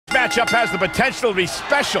matchup has the potential to be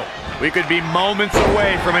special. We could be moments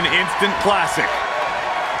away from an instant classic.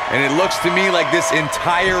 And it looks to me like this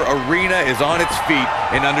entire arena is on its feet,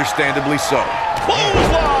 and understandably so.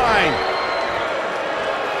 Clothesline!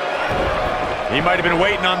 He might have been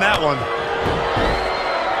waiting on that one.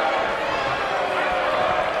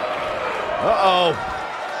 Uh-oh.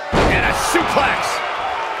 And a suplex.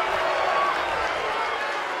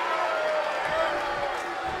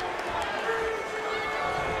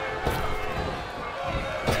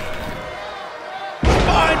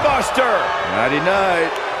 Buster. Nighty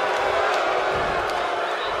night.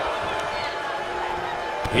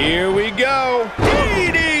 Here we go.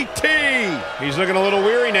 DDT. He's looking a little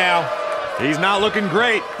weary now. He's not looking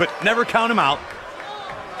great, but never count him out.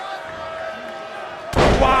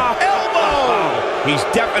 Wow. Elbow. He's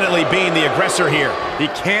definitely being the aggressor here. He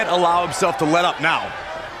can't allow himself to let up now.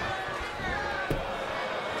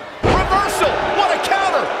 Reversal. What a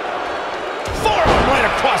counter. Forearm right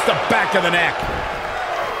across the back of the neck.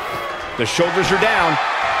 The shoulders are down.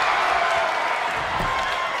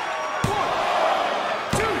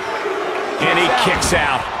 1, 2. And he kicks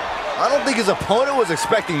out. I don't think his opponent was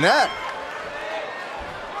expecting that.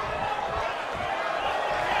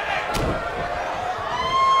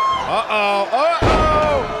 Uh-oh,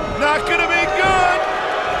 uh-oh. Not gonna be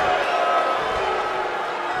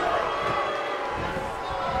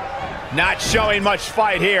good. Not showing much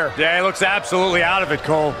fight here. Yeah, he looks absolutely out of it,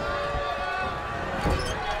 Cole.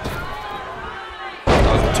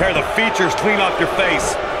 Tear the features clean off your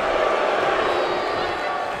face.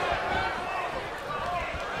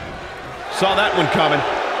 Saw that one coming.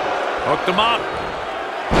 Hooked him up.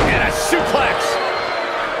 And a suplex.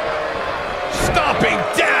 Stomping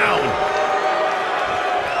down.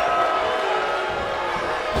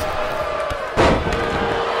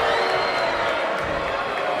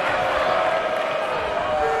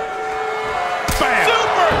 Bam.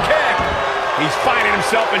 Super kick. He's finding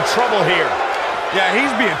himself in trouble here. Yeah,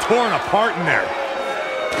 he's being torn apart in there.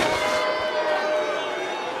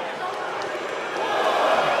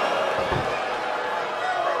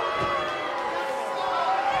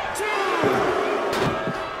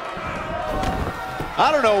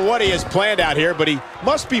 I don't know what he has planned out here, but he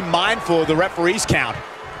must be mindful of the referee's count.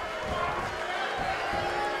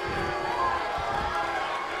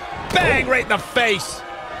 Bang, right in the face.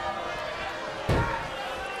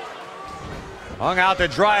 Hung out to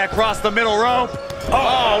dry across the middle rope.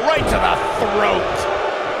 Oh, right to the throat.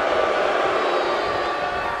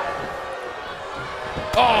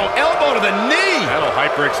 Oh, elbow to the knee. That'll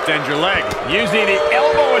hyperextend your leg. Using the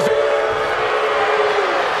elbow as...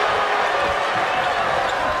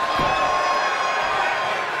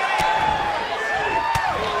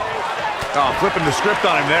 Oh, flipping the script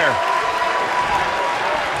on him there.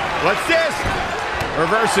 What's this?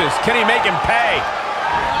 Reverses. Can he make him pay?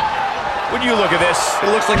 When you look at this, it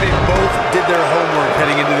looks like they both did their homework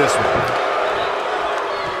heading into this one.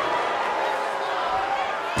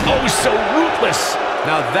 Oh, so ruthless.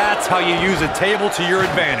 Now that's how you use a table to your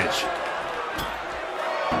advantage.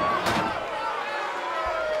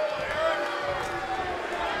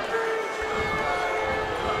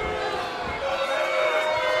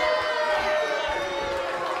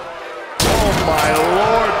 Oh my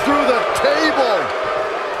Lord, through the table.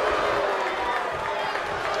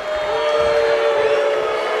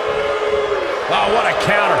 Oh, what a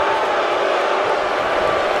counter.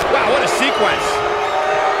 Wow, what a sequence.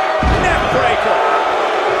 Neck breaker.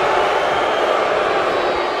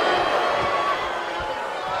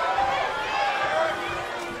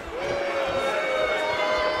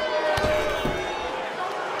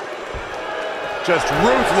 Just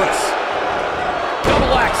ruthless.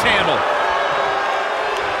 Double axe handle.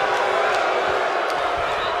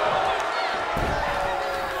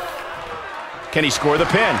 Can he score the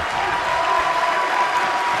pin?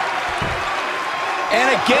 And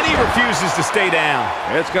again, he refuses to stay down.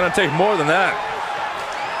 It's going to take more than that.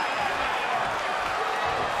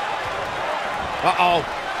 Uh-oh.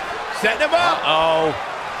 Setting him up. Uh-oh.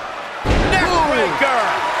 Neckbreaker.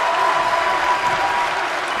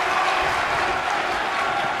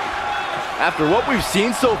 After what we've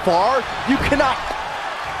seen so far, you cannot...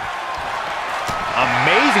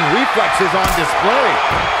 Amazing reflexes on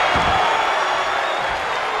display.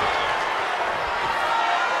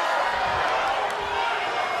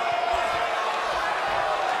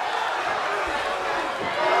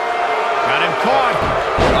 Caught.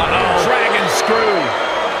 Uh-oh. Dragon screw.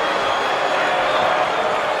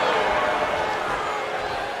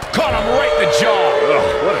 Caught him right in the jaw. Oh,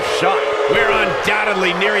 what a shot. We're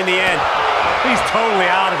undoubtedly nearing the end. He's totally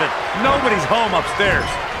out of it. Nobody's home upstairs.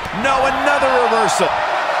 No, another reversal.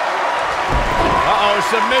 Uh-oh,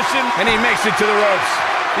 submission, and he makes it to the ropes.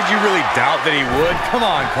 Did you really doubt that he would? Come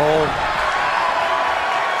on, Cole.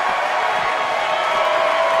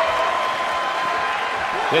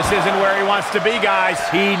 This isn't where he wants to be, guys.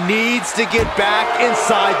 He needs to get back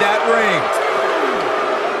inside that ring.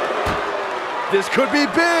 This could be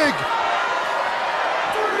big.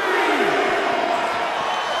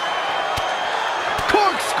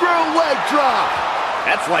 Corkscrew leg drop.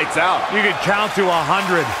 That's lights out. You could count to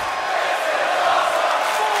 100.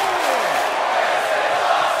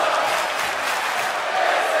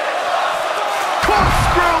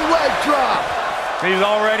 Corkscrew leg drop. He's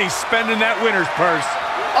already spending that winner's purse.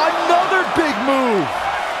 Another big move.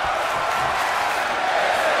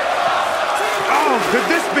 Oh, could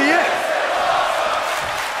this be it?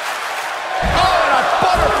 Oh, and a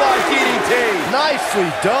butterfly DDT. Nicely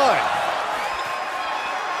done.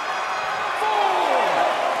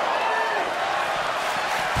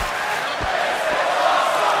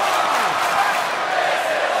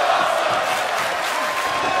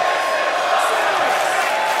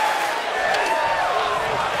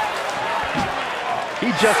 He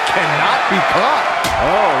just cannot be caught.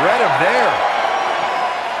 Oh, read him there.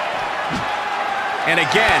 And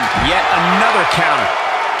again, yet another counter.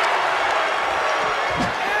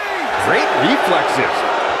 Great reflexes.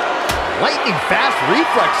 Lightning fast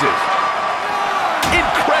reflexes.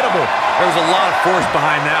 Incredible. There was a lot of force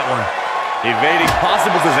behind that one. Evading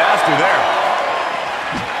possible disaster there.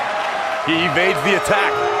 He evades the attack.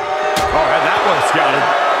 Oh, had that one scouted.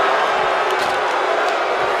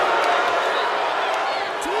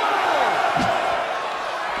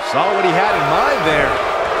 Saw what he had in mind there.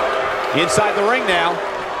 Inside the ring now.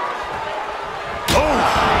 Oh!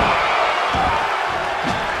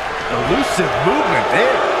 Elusive movement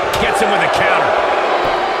there. Gets him with a counter.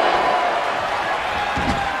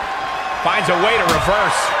 Finds a way to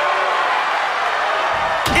reverse.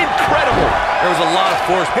 Incredible. There was a lot of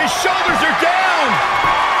force. His shoulders are down.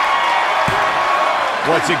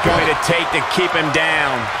 What's it going to take to keep him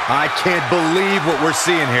down? I can't believe what we're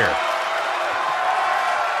seeing here.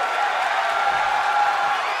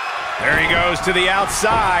 There he goes to the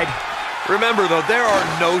outside. Remember, though, there are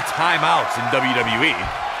no timeouts in WWE.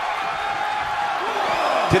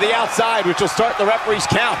 To the outside, which will start the referee's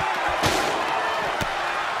count.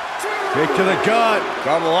 Kick to the gut.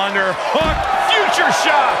 Double under hook. Future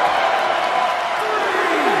shock.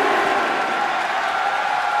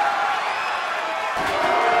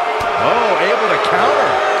 Oh, able to counter.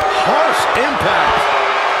 Harsh impact.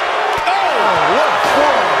 Oh, what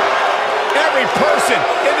for? Every person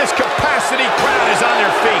in this capacity crowd is on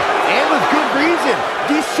their feet. And with good reason.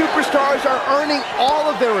 These superstars are earning all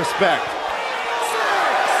of their respect.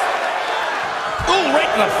 Ooh,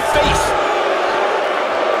 right in the face.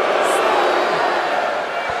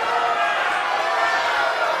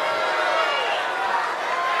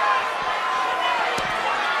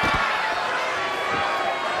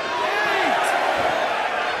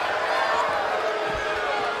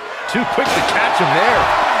 Too quick to catch him there.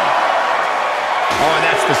 Oh, and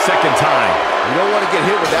that's the second time. You don't want to get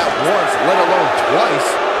hit with that once, let alone twice.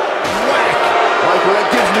 Whack! Michael, that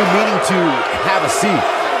gives new meaning to have a seat.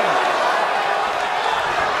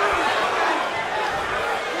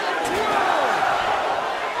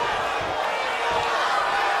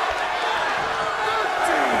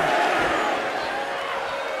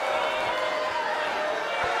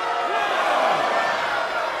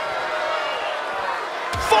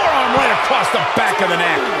 Forearm right across the back of the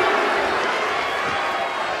neck.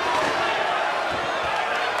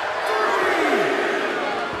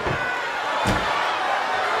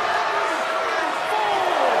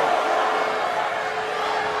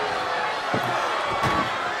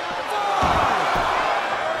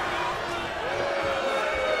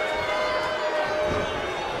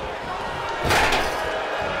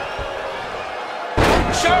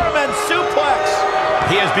 German suplex.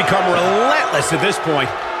 He has become relentless at this point.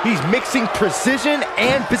 He's mixing precision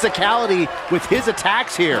and physicality with his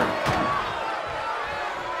attacks here.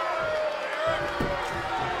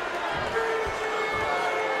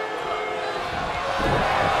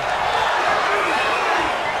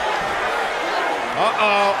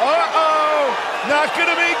 Not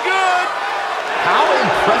gonna be good. How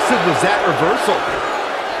impressive was that reversal?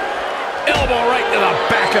 Elbow right to the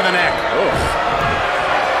back of the neck.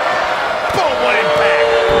 Boom, what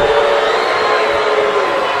impact.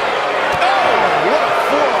 Oh, what a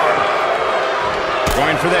forearm.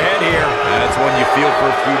 Going for the head here. That's one you feel for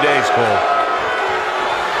a few days, Cole.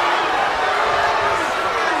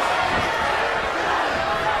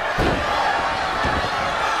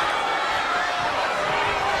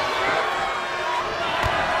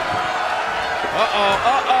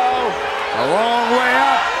 Uh-oh. A long way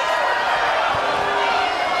up.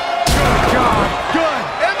 Good God. Good.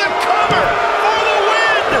 And the cover for the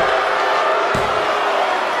win!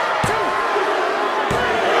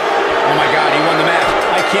 Oh my God, he won the match.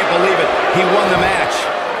 I can't believe it. He won the match.